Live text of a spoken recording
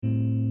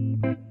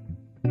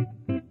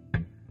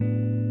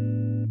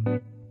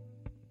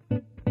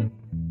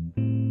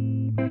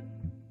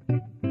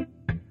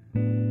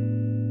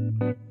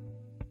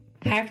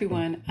Hi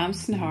everyone, I'm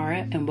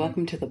Snahara and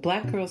welcome to the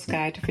Black Girl's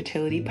Guide to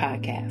Fertility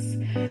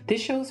podcast. This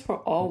show is for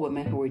all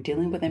women who are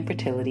dealing with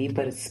infertility,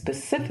 but it's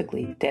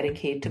specifically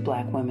dedicated to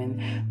Black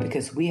women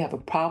because we have a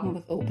problem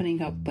with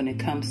opening up when it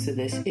comes to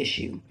this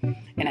issue.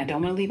 And I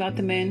don't want to leave out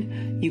the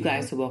men, you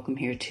guys are welcome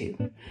here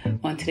too.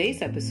 On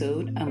today's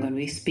episode, I'm going to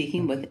be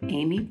speaking with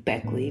Amy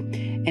Beckley,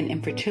 an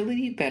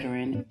infertility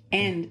veteran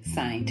and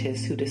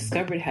scientist who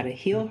discovered how to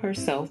heal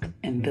herself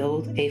and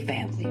build a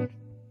family.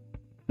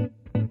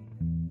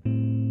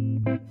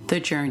 The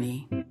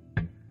journey.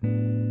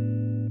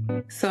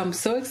 So I'm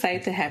so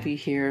excited to have you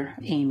here,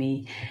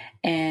 Amy.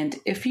 And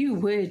if you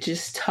would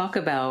just talk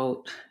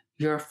about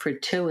your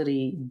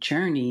fertility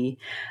journey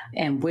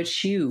and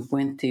what you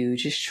went through,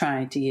 just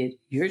trying to get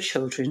your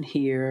children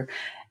here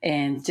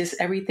and just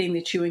everything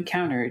that you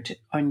encountered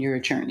on your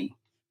journey.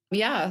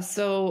 Yeah.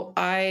 So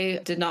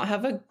I did not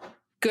have a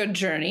good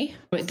journey.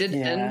 It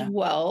didn't end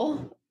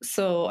well.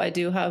 So I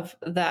do have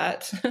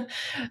that.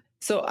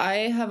 So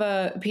I have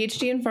a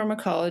PhD in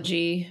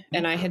pharmacology,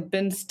 and I had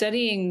been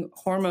studying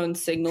hormone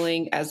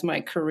signaling as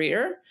my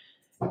career.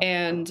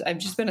 And I've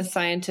just been a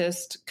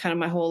scientist kind of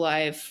my whole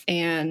life.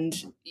 And,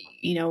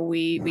 you know,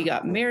 we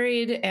got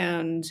married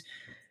and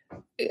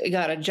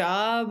got a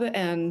job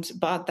and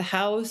bought the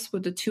house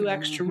with the 2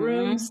 extra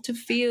rooms to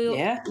fill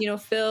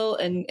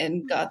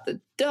and got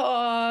the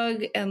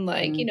dog and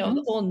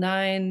the whole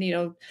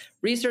 9,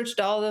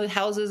 researched all the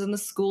houses in the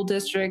school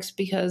districts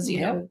because, you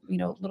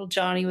know, little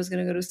Johnny was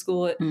going to go to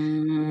school at,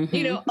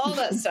 all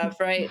that stuff.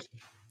 Right.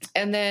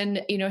 And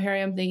then, here I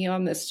am thinking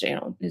I'm this,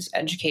 this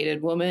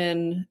educated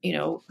woman,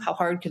 how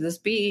hard could this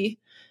be?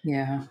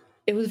 Yeah.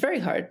 It was very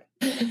hard.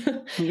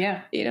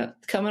 Yeah.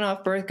 Coming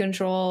off birth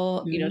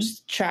control,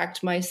 just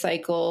tracked my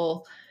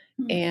cycle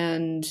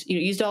and,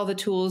 used all the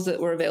tools that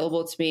were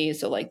available to me.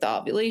 So like the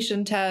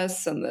ovulation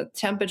tests and the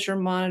temperature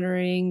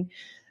monitoring.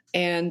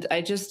 And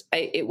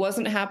it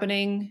wasn't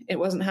happening. It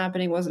wasn't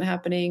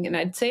happening. And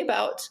I'd say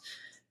about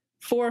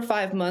 4 or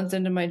 5 months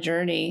into my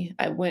journey,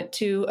 I went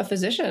to a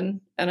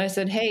physician and I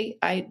said, hey,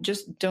 I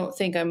just don't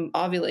think I'm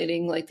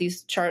ovulating. Like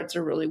these charts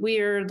are really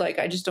weird. Like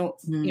I just don't,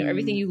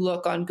 everything you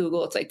look on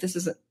Google, it's like,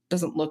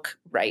 doesn't look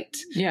right.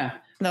 Yeah.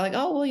 And they're like,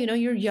 oh, well,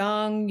 you're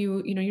young,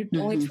 you're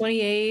only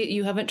 28.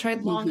 You haven't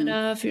tried long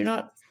enough. You're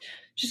not,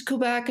 just go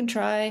back and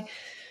try.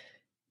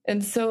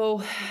 And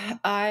so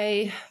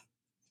I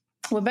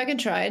went back and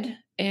tried.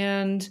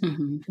 And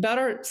about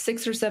our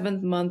 6th or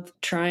 7th month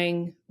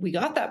trying, we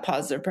got that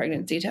positive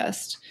pregnancy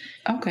test.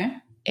 Okay.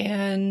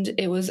 And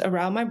it was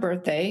around my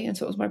birthday. And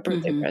so it was my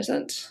birthday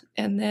present.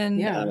 And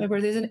then my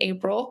birthday's in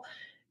April.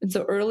 And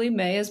so early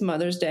May is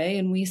Mother's Day.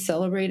 And we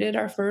celebrated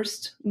our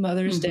first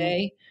Mother's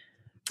Day,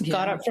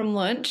 got up from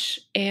lunch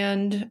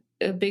and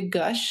a big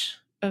gush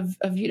of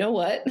you know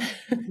what?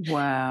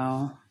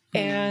 Wow.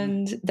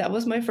 And that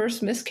was my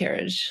first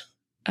miscarriage.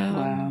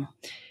 Wow.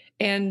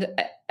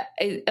 And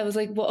I was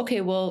like, well,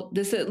 okay,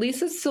 this at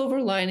least a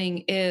silver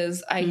lining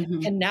is I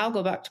can now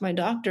go back to my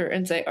doctor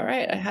and say, all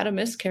right, I had a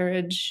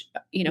miscarriage,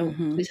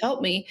 please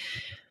help me.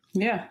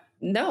 Yeah.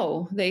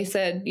 No, they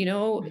said,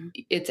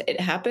 it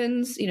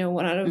happens,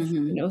 1 out of,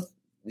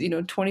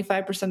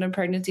 25% of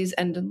pregnancies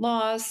end in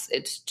loss.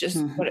 It's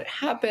just what it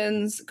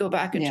happens. Go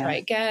back and try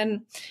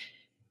again.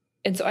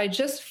 And so I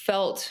just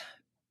felt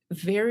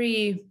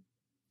very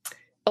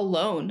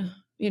alone.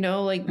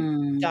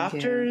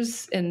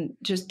 Doctors and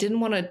just didn't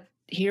want to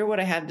hear what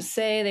I had to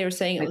say. They were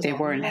saying it was they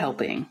weren't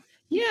helping.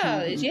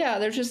 Yeah. Yeah.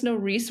 There's just no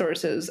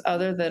resources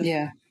other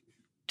than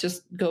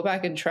just go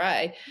back and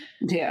try.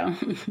 Yeah.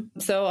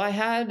 So I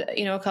had,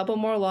 a couple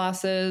more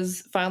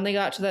losses, finally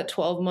got to that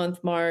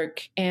 12-month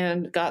mark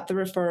and got the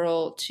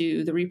referral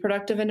to the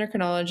reproductive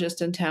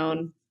endocrinologist in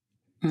town.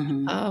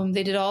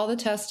 They did all the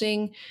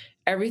testing.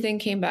 Everything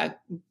came back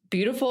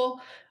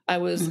beautiful. I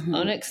was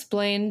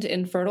unexplained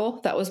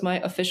infertile. That was my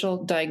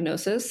official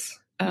diagnosis.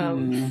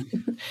 And,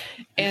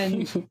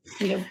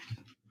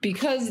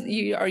 because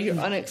you're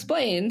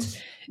unexplained,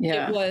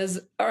 it was,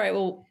 all right,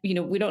 well, we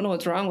don't know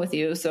what's wrong with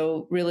you.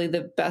 So really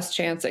the best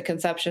chance at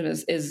conception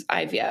is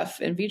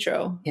IVF in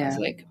vitro. Yeah. I was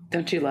like,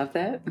 don't you love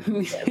that?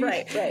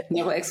 Right.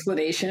 No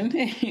explanation.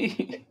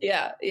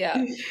 Yeah.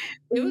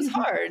 It was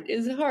hard.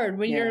 It's hard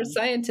when you're a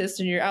scientist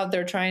and you're out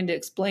there trying to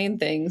explain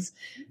things.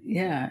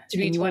 Yeah.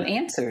 You want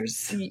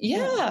answers.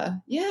 Yeah.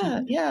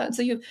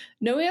 So you have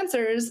no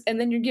answers.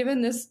 And then you're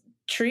given this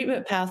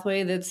treatment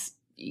pathway that's,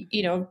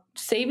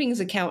 savings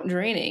account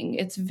draining.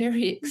 It's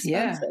very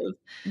expensive.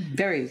 Yeah,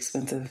 very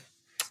expensive.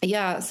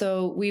 Yeah.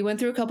 So we went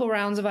through a couple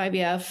rounds of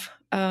IVF.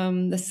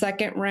 The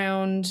second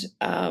round,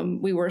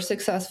 we were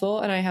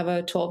successful, and I have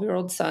a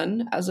 12-year-old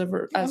son as a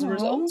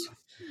result.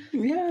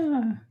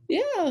 Yeah.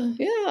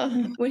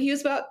 When he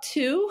was about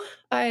 2,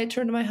 I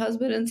turned to my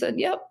husband and said,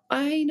 yep,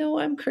 I know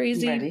I'm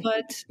crazy,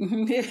 but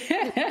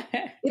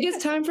it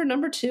is time for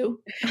number 2.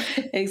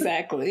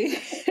 Exactly.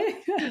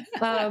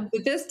 But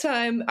this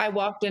time I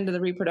walked into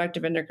the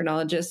reproductive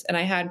endocrinologist and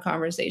I had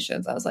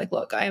conversations. I was like,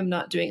 look, I am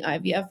not doing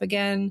IVF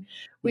again.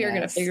 We are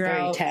going to figure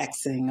out. Very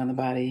taxing on the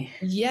body.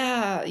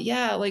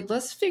 Yeah. Like,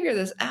 let's figure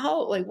this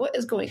out. Like, what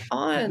is going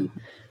on?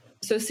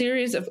 So a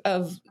series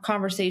of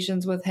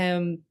conversations with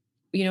him,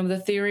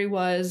 the theory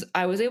was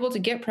I was able to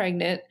get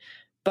pregnant,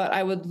 but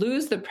I would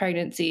lose the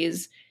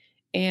pregnancies.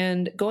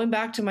 And going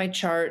back to my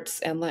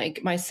charts and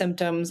like my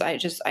symptoms,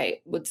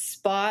 I would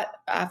spot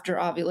after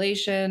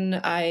ovulation.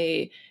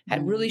 I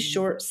had really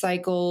short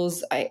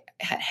cycles. I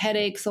had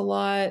headaches a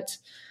lot.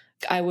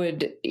 I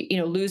would,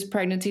 lose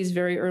pregnancies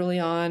very early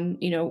on,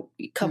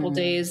 a couple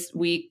days,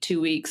 week, 2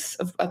 weeks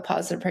of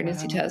positive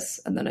pregnancy tests,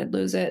 and then I'd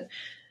lose it.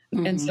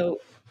 And so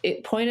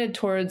it pointed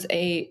towards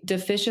a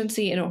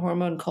deficiency in a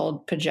hormone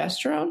called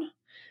progesterone.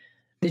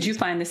 Did you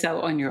find this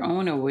out on your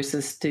own, or was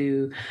this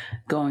through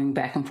going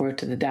back and forth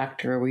to the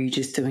doctor, or were you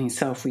just doing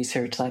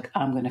self-research, like,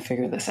 I'm going to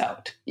figure this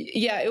out?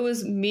 Yeah, it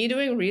was me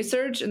doing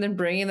research and then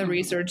bringing the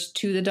research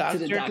to the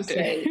doctor to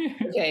say,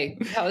 okay,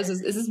 how is this?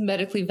 Is this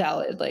medically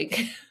valid? Like,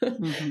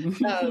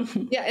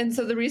 yeah. And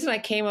so the reason I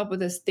came up with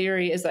this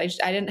theory is I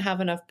didn't have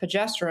enough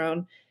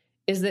progesterone,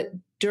 is that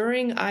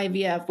during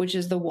IVF, which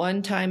is the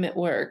one time it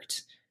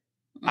worked,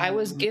 I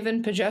was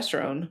given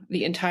progesterone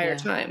the entire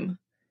time.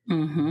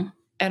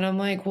 And I'm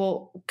like,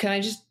 well, can I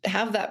just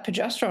have that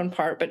progesterone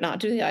part, but not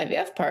do the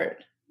IVF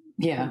part?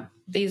 Yeah.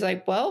 He's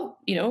like, well,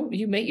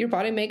 your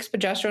body makes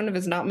progesterone. If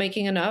it's not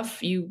making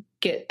enough, you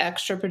get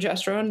extra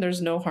progesterone.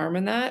 There's no harm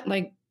in that.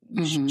 Like,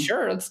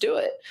 sure, let's do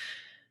it.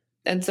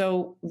 And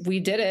so we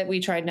did it.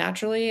 We tried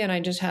naturally. And I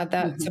just had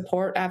that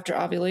support after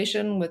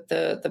ovulation with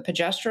the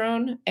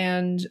progesterone.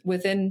 And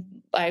within,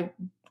 I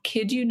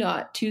kid you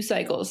not, 2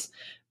 cycles,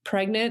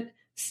 pregnant,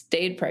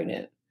 stayed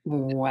pregnant.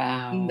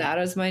 Wow. And that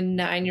is my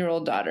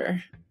 9-year-old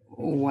daughter.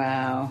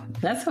 Wow.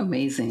 That's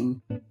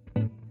amazing.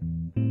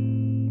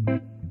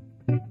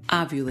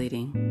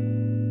 Ovulating.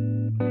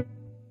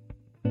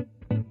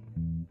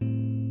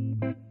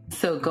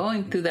 So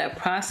going through that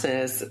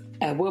process,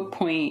 at what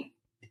point,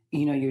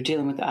 you're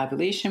dealing with the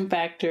ovulation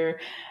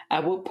factor,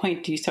 at what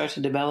point do you start to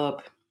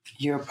develop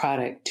your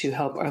product to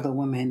help other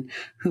women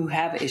who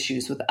have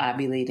issues with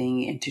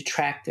ovulating and to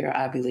track their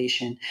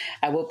ovulation?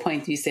 At what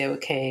point do you say,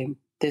 okay,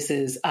 this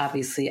is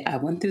obviously, I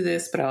went through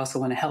this, but I also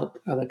want to help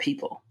other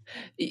people?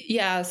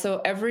 Yeah.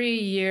 So every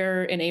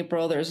year in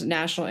April, there's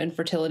National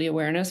Infertility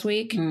Awareness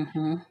Week.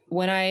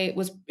 When I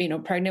was,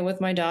 pregnant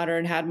with my daughter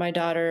and had my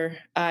daughter,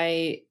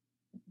 I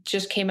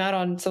just came out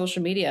on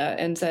social media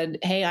and said,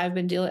 hey, I'm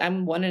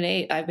 1 in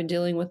 8. I've been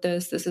dealing with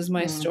this. This is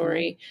my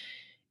story.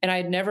 And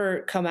I'd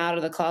never come out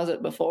of the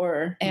closet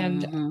before.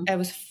 And I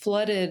was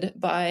flooded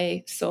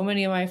by so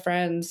many of my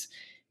friends.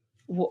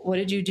 What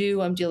did you do?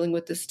 I'm dealing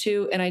with this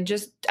too. And I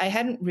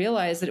hadn't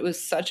realized that it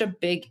was such a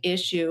big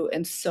issue.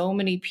 And so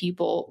many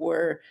people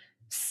were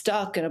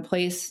stuck in a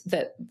place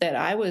that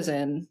I was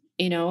in,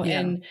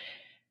 and,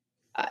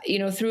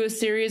 through a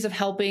series of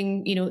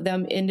helping,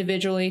 them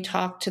individually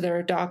talk to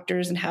their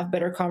doctors and have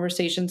better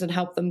conversations and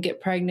help them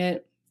get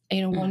pregnant.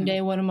 One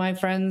day, one of my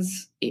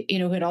friends,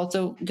 who had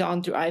also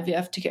gone through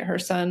IVF to get her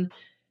son,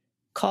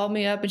 called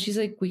me up and she's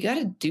like, we got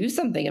to do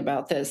something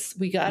about this.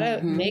 We got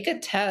to make a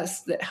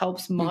test that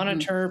helps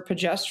monitor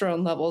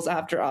progesterone levels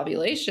after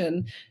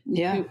ovulation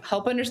to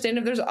help understand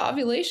if there's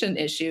ovulation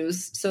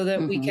issues so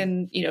that we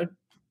can,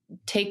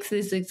 take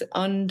this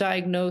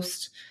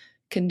undiagnosed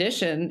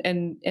condition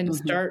and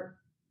start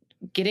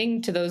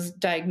getting to those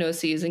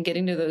diagnoses and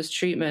getting to those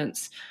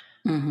treatments.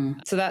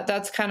 So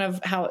that's kind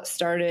of how it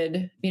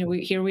started.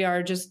 Here we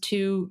are, just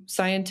 2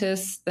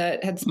 scientists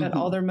that had spent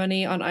all their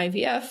money on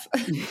IVF.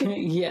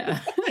 Yeah.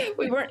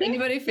 We weren't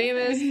anybody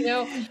famous,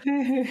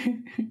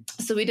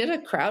 So we did a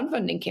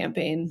crowdfunding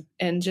campaign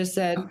and just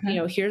said,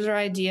 here's our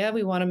idea.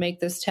 We want to make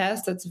this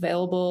test that's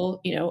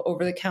available,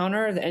 over the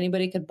counter that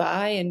anybody could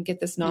buy and get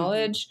this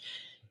knowledge.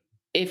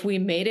 If we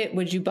made it,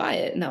 would you buy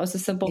it? And that was a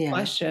simple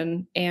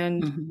question.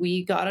 And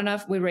we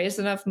raised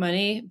enough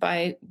money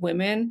by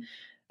women.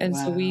 And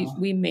so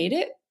we made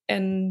it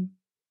and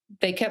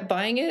they kept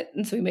buying it.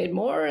 And so we made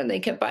more and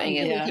they kept buying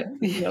it. Yeah.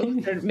 We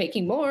kept, started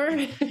making more.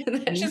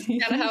 That's just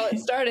kind of how it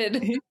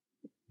started.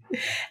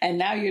 And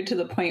now you're to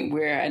the point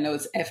where I know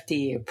it's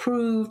FDA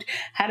approved.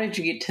 How did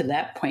you get to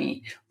that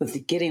point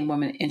with getting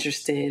women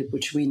interested,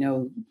 which we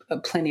know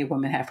plenty of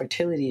women have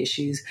fertility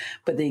issues,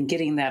 but then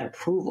getting that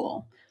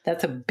approval?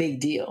 That's a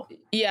big deal.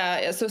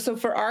 Yeah. So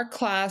for our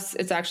class,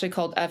 it's actually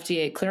called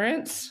FDA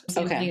clearance.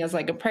 Same thing as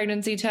like a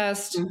pregnancy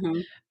test.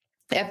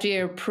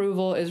 FDA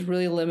approval is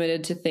really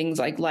limited to things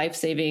like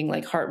life-saving,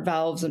 like heart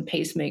valves and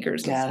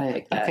pacemakers and stuff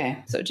like that.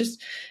 Okay. So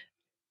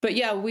but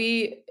yeah,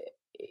 we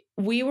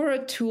were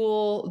a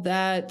tool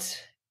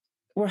that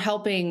were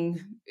helping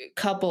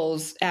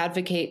couples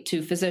advocate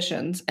to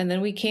physicians. And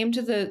then we came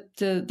to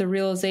the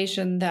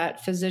realization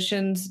that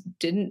physicians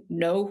didn't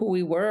know who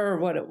we were or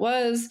what it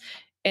was,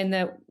 and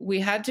that we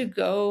had to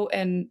go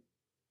and,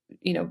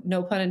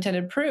 no pun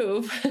intended,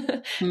 prove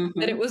that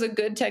it was a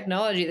good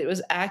technology, that it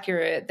was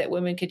accurate, that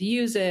women could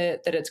use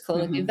it, that it's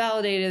clinically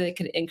validated, that it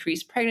could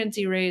increase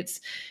pregnancy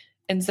rates.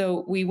 And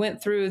so we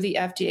went through the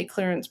FDA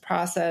clearance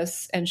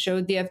process and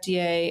showed the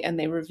FDA, and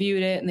they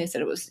reviewed it and they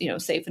said it was,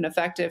 safe and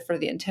effective for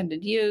the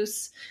intended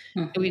use.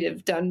 We'd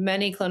have done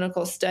many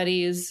clinical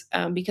studies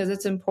because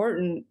it's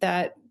important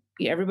that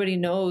everybody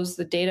knows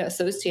the data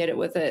associated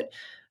with it.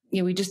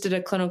 We just did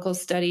a clinical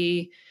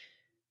study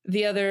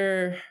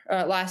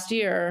last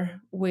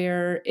year,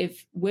 where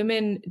if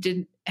women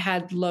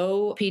had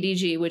low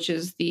PDG, which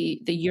is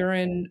the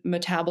urine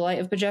metabolite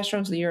of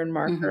progesterone, so the urine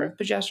marker of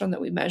progesterone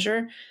that we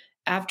measure,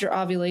 after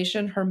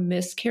ovulation, her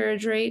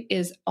miscarriage rate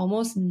is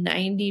almost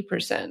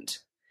 90%.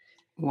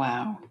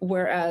 Wow.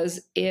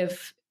 Whereas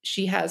if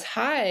she has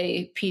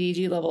high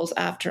PDG levels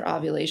after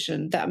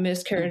ovulation, that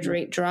miscarriage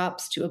rate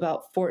drops to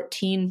about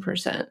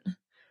 14%.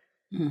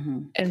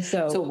 And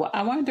so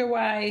I wonder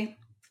why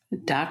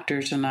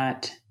doctors are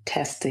not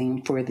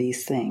testing for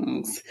these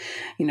things,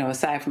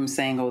 aside from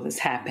saying, oh, this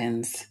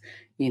happens,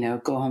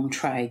 go home,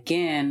 try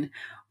again.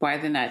 Why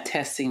they're not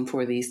testing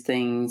for these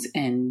things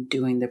and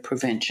doing the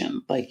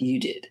prevention like you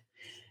did?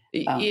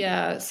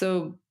 Yeah.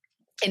 So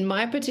in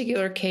my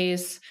particular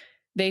case,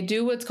 they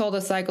do what's called a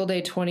cycle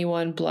day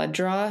 21 blood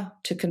draw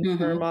to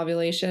confirm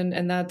ovulation.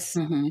 And that's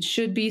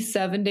should be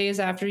 7 days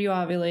after you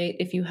ovulate.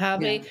 If you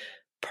have a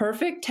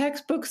perfect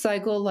textbook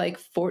cycle, like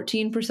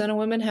 14% of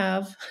women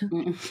have,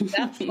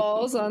 that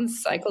falls on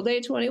cycle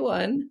day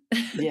 21.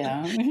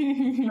 Yeah.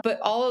 But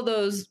all of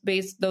those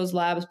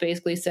labs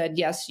basically said,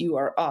 yes, you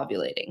are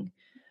ovulating.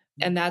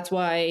 And that's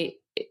why,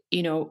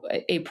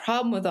 a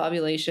problem with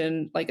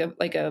ovulation, like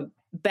a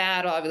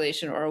bad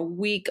ovulation or a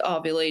weak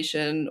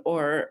ovulation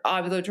or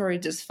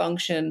ovulatory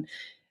dysfunction,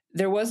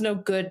 there was no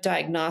good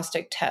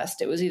diagnostic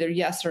test. It was either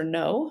yes or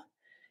no.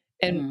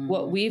 And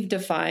what we've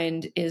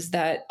defined is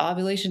that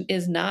ovulation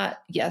is not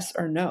yes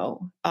or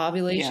no.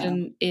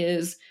 Ovulation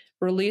is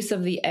release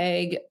of the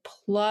egg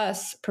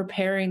plus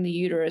preparing the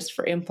uterus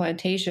for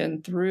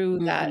implantation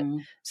through that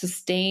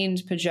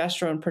sustained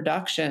progesterone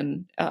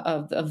production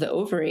of the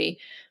ovary.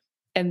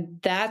 And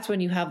that's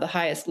when you have the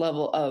highest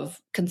level of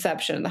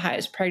conception, the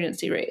highest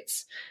pregnancy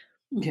rates.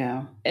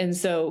 Yeah. And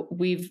so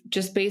we've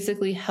just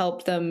basically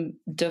helped them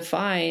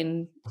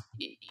define,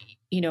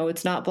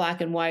 it's not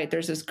black and white.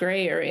 There's this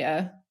gray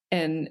area.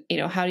 And,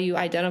 how do you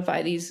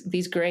identify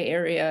these gray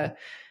area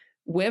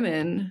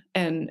women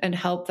and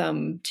help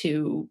them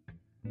to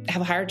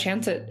have a higher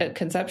chance at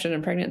conception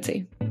and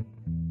pregnancy?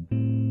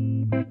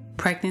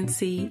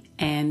 Pregnancy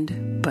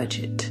and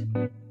budget.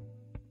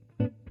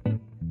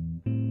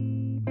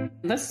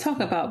 Let's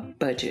talk about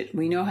budget.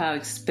 We know how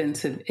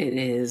expensive it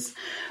is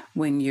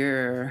when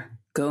you're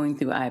going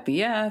through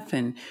IVF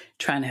and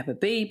trying to have a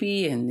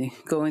baby and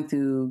going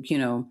through,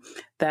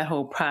 that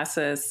whole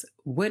process.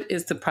 What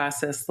is the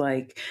process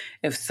like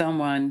if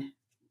someone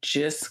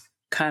just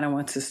kind of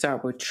wants to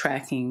start with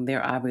tracking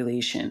their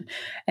ovulation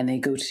and they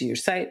go to your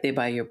site, they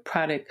buy your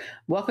product?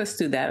 Walk us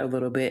through that a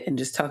little bit and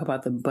just talk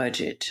about the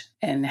budget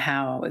and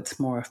how it's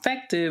more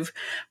effective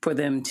for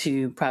them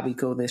to probably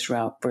go this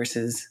route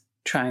versus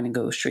trying to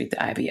go straight to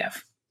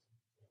IVF.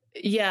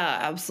 Yeah,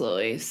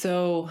 absolutely.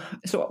 So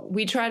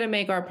we try to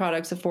make our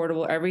products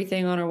affordable.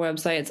 Everything on our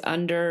website, it's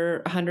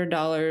under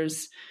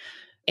 $100.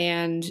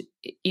 And,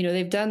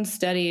 they've done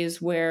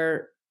studies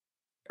where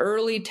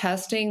early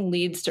testing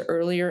leads to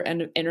earlier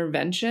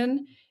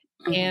intervention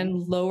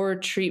and lower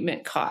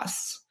treatment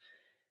costs.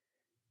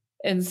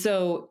 And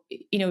so,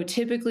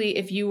 typically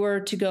if you were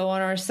to go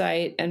on our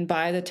site and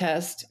buy the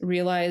test,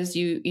 realize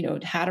you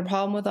had a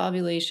problem with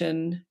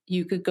ovulation,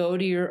 you could go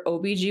to your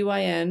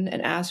OBGYN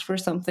and ask for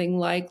something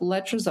like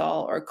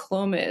letrozole or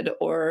Clomid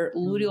or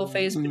luteal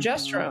phase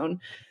progesterone,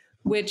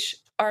 which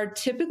are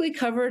typically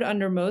covered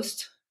under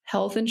most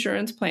health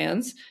insurance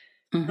plans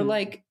for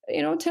like,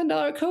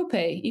 $10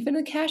 copay. Even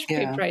the cash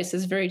pay price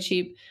is very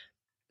cheap.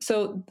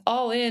 So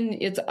all in,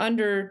 it's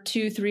under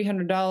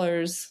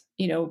 $200-$300,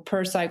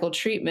 per cycle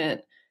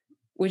treatment,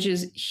 which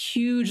is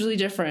hugely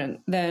different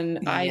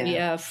than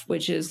IVF,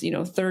 which is,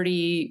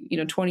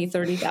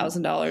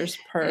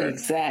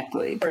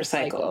 $30,000 per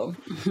cycle.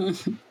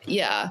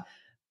 Yeah.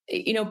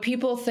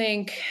 People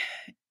think,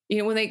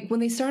 when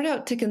they start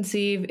out to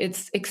conceive,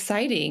 it's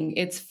exciting.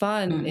 It's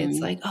fun. It's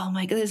like, oh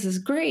my God, this is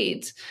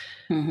great.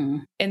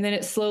 And then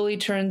it slowly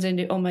turns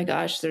into, oh my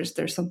gosh,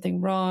 there's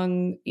something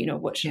wrong.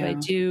 What should I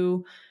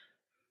do?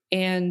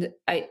 And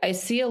I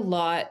see a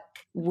lot,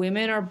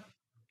 women are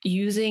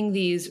using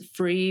these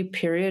free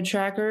period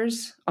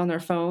trackers on their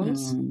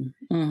phones.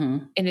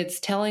 And it's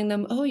telling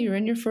them, oh, you're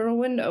in your fertile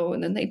window.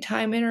 And then they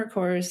time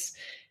intercourse.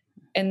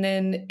 And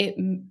then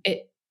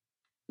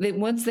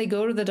once they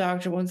go to the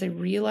doctor, once they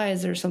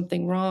realize there's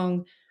something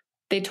wrong,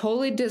 they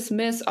totally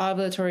dismiss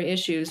ovulatory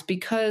issues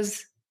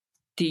because,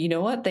 do you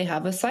know what? They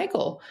have a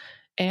cycle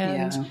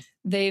and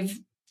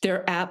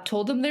their app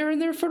told them they were in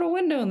their fertile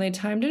window and they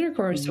timed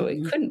intercourse. So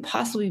it couldn't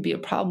possibly be a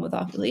problem with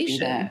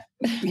ovulation.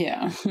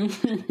 Yeah.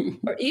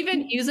 Or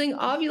even using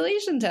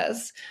ovulation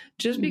tests.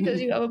 Just because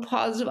you have a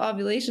positive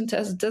ovulation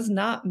test does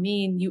not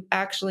mean you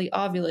actually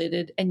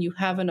ovulated and you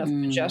have enough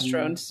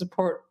progesterone to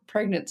support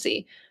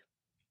pregnancy.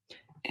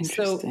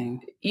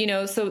 Interesting.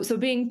 So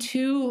being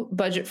too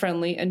budget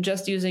friendly and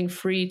just using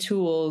free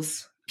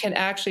tools can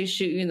actually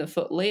shoot you in the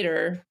foot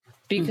later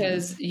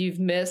because you've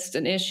missed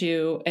an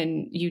issue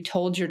and you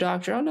told your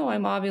doctor, oh no,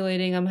 I'm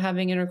ovulating, I'm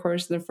having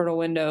intercourse in the fertile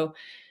window.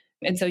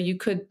 And so you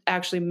could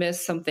actually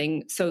miss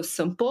something so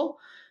simple.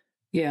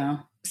 Yeah.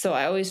 So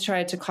I always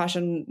try to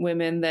caution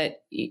women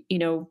that, you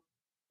know,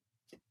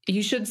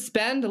 you should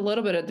spend a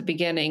little bit at the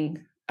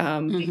beginning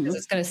because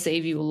it's going to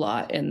save you a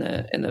lot in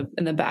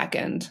the back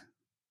end.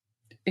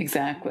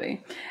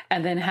 Exactly.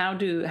 And then how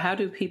do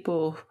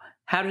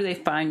they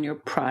find your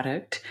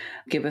product?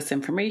 Give us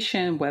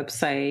information,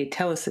 website,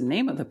 tell us the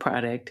name of the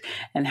product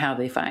and how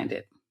they find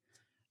it.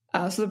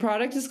 So the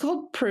product is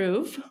called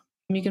Proov.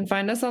 You can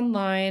find us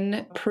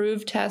online,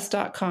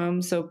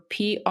 proovtest.com. So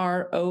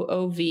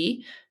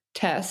PROOV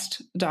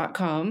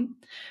test.com.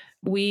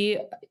 We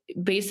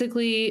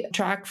basically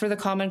track for the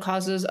common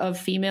causes of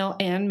female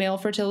and male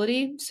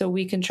fertility. So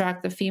we can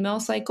track the female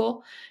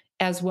cycle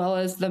as well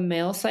as the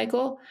male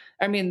cycle.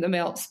 I mean, the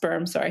male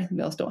sperm, sorry,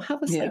 males don't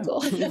have a cycle.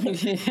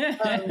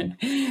 The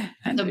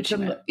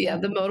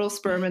motile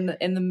sperm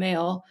in the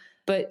male.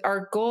 But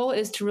our goal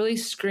is to really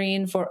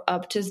screen for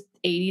up to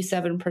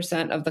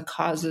 87% of the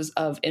causes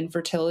of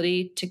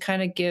infertility to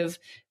kind of give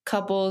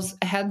couples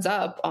a heads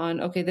up on,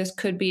 okay, this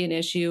could be an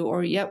issue,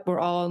 or yep, we're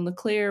all in the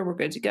clear, we're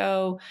good to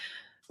go.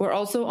 We're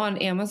also on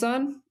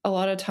Amazon. A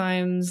lot of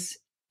times,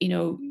 you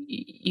know,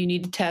 you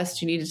need to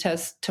test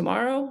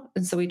tomorrow.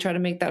 And so we try to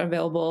make that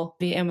available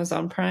via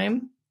Amazon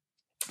Prime.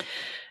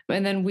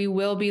 And then we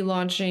will be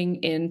launching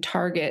in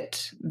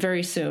Target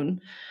very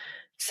soon.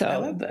 So I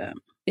love that.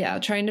 Yeah,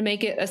 trying to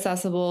make it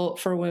accessible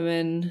for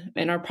women,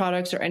 and our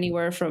products are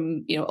anywhere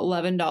from, you know,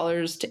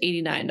 $11 to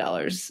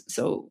 $89.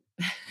 So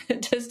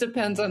it just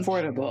depends on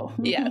affordable.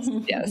 Yes.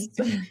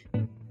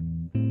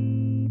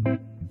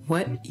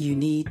 What you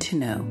need to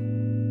know.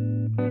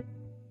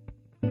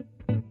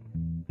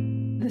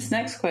 This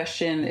next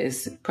question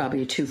is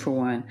probably a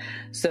 2-for-1.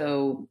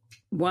 So,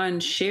 one,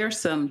 share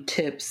some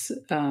tips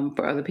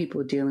for other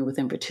people dealing with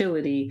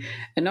infertility,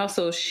 and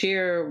also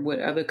share what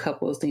other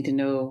couples need to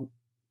know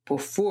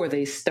before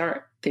they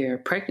start their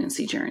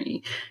pregnancy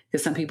journey.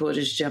 Because some people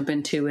just jump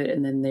into it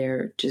and then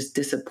they're just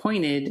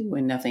disappointed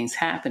when nothing's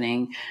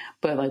happening.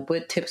 But like,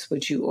 what tips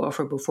would you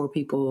offer before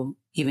people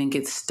even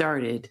get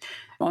started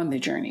on the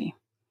journey?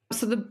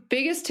 So the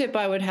biggest tip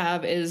I would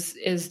have is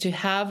to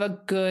have a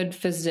good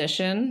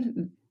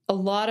physician. A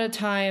lot of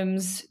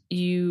times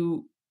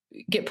you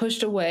get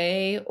pushed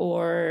away,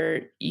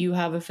 or you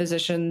have a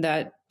physician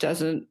that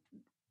doesn't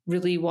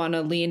really want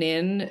to lean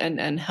in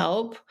and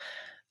help.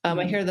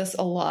 I hear this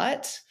a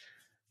lot.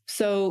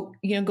 So,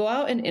 you know, go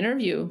out and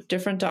interview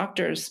different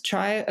doctors,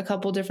 try a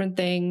couple different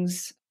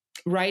things,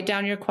 write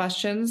down your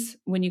questions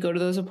when you go to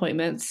those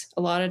appointments.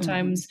 A lot of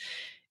times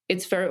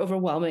it's very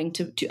overwhelming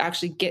to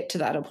actually get to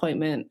that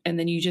appointment, and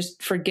then you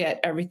just forget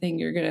everything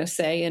you're going to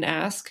say and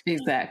ask.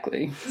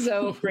 Exactly.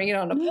 So bring it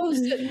on a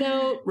Post-it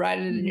note, write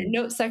it in your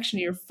note section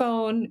of your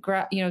phone,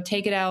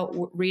 take it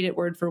out, read it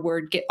word for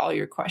word, get all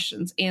your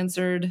questions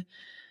answered.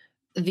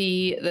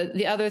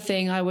 The other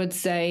thing I would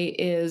say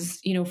is,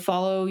 you know,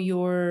 follow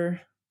your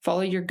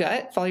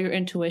gut, follow your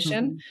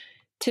intuition.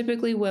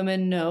 Typically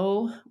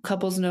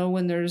couples know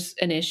when there's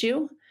an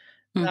issue.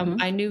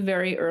 I knew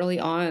very early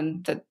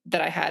on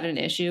that I had an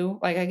issue.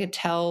 Like, I could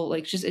tell,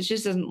 like, it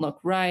just doesn't look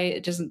right.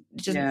 It doesn't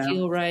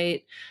feel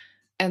right.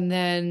 And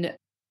then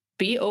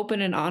be open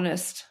and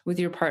honest with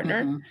your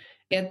partner,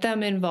 get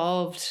them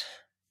involved,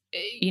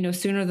 you know,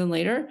 sooner than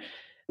later,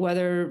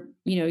 whether,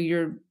 you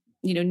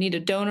know, need a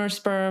donor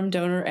sperm,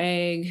 donor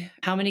egg,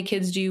 how many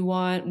kids do you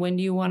want? When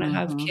do you want to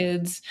have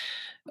kids?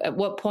 At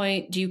what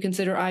point do you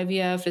consider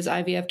IVF? Is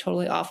IVF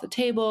totally off the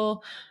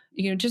table?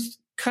 You know, just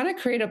kind of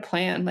create a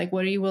plan. Like,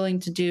 what are you willing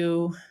to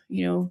do?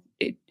 You know,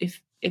 if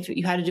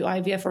you had to do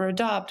IVF or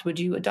adopt, would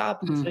you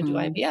adopt instead of do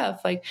IVF?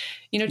 Like,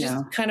 you know,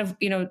 just kind of,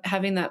 you know,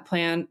 having that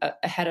plan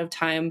ahead of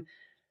time,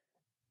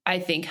 I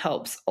think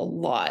helps a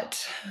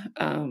lot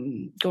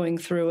going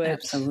through it.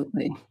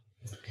 Absolutely.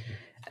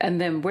 And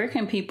then where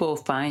can people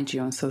find you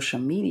on social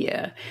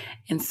media?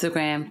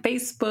 Instagram,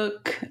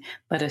 Facebook?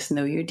 Let us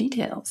know your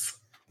details.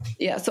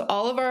 Yeah. So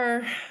all of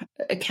our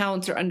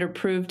accounts are under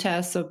Proov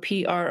Test. So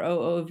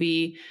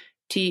PROOV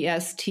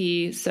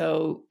TST.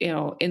 So, you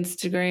know,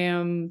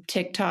 Instagram,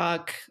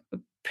 TikTok,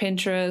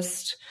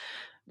 Pinterest,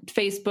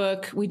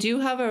 Facebook. We do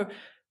have a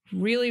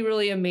really,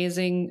 really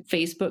amazing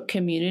Facebook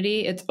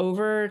community. It's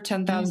over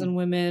 10,000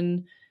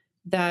 women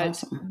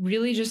that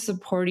really just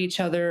support each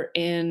other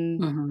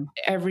in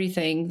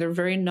everything. They're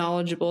very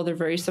knowledgeable. They're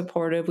very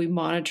supportive. We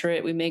monitor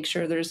it. We make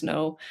sure there's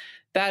no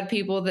bad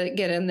people that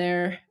get in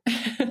there.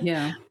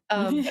 Yeah.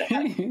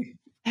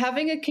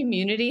 Having a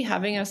community,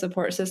 having a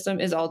support system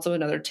is also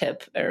another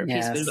tip or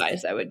piece of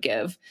advice I would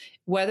give.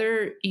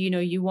 Whether, you know,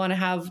 you want to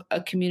have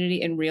a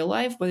community in real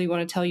life, whether you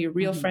want to tell your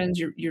real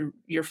friends,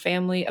 your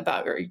family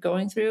about what you're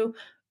going through,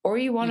 or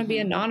you want to be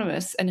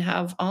anonymous and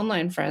have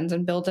online friends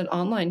and build an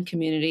online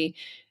community,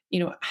 you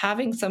know,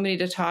 having somebody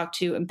to talk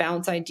to and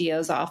bounce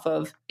ideas off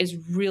of is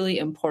really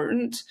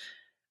important.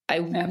 I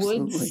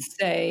would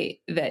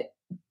say that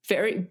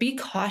be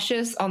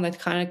cautious on the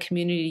kind of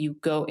community you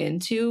go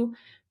into,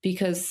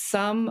 because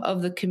some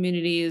of the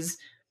communities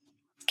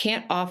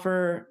can't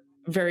offer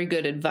very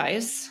good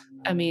advice.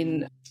 I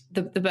mean,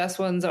 the best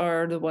ones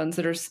are the ones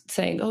that are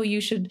saying, oh,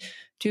 you should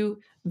do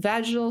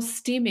vaginal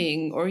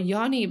steaming or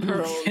yoni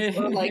pearls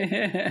or like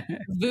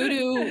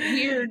voodoo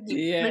weird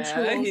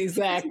rituals.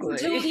 Exactly.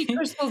 Fertility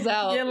crystals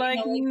out. You're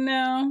like,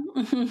 no.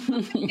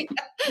 Like,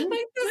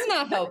 that's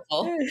not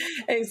helpful.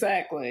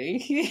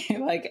 Exactly.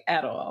 Like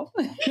at all.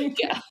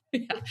 Yeah.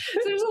 So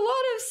there's a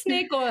lot of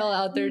snake oil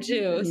out there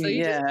too. So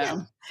you just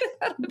gotta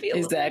be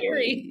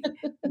exactly.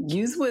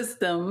 Use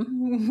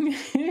wisdom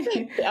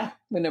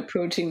when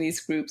approaching these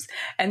groups.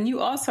 And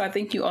you also, I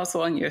think you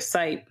also on your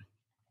site,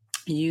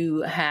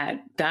 you had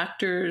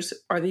doctors.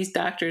 Are these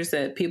doctors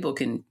that people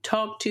can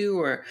talk to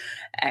or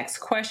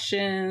ask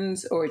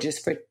questions, or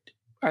just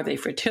are they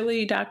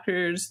fertility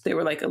doctors? They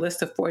were like a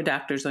list of 4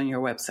 doctors on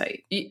your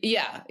website.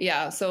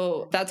 Yeah.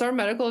 So that's our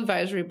medical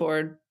advisory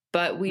board,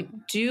 but we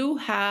do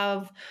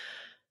have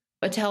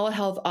a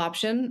telehealth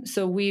option.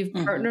 So we've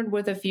partnered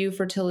with a few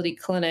fertility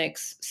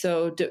clinics.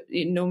 So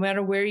no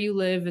matter where you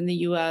live in the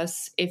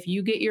US, if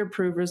you get your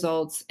approved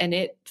results and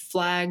it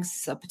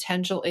flags a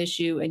potential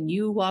issue and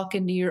you walk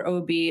into your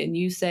OB and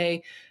you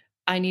say,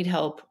 I need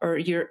help, or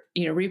your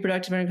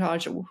reproductive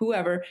endocrinologist or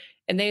whoever,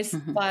 and they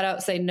flat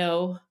out say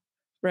no,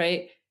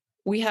 right?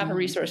 We have a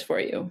resource for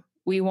you.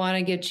 We want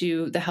to get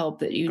you the help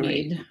that you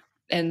need.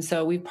 And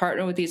so we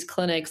partner with these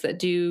clinics that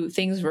do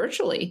things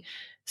virtually.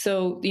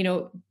 So,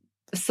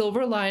 the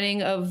silver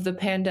lining of the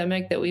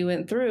pandemic that we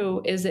went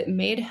through is it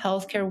made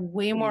healthcare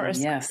way more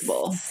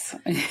accessible.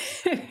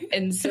 Yes.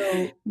 And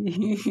so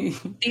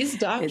these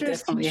doctors... It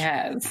definitely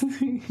has.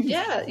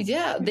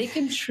 Yeah. They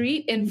can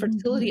treat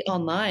infertility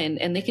online,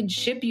 and they can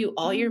ship you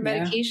all your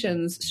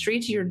medications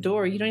straight to your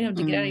door. You don't even have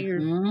to get out of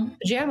your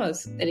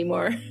pajamas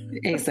anymore.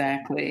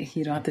 Exactly.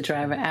 You don't have to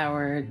drive an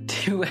hour,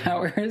 2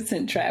 hours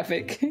in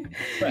traffic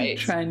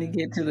trying to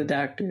get to the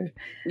doctor.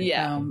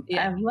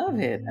 I love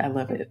it.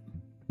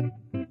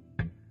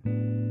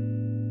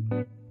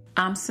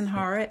 I'm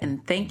Sinhara,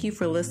 and thank you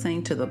for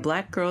listening to the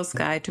Black Girl's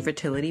Guide to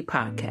Fertility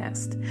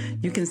podcast.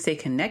 You can stay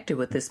connected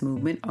with this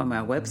movement on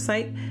my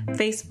website,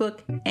 Facebook,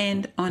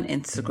 and on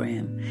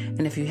Instagram.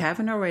 And if you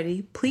haven't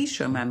already, please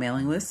join my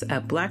mailing list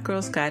at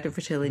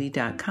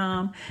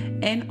blackgirlsguidetofertility.com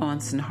and on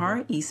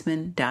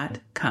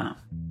sinharaeastman.com.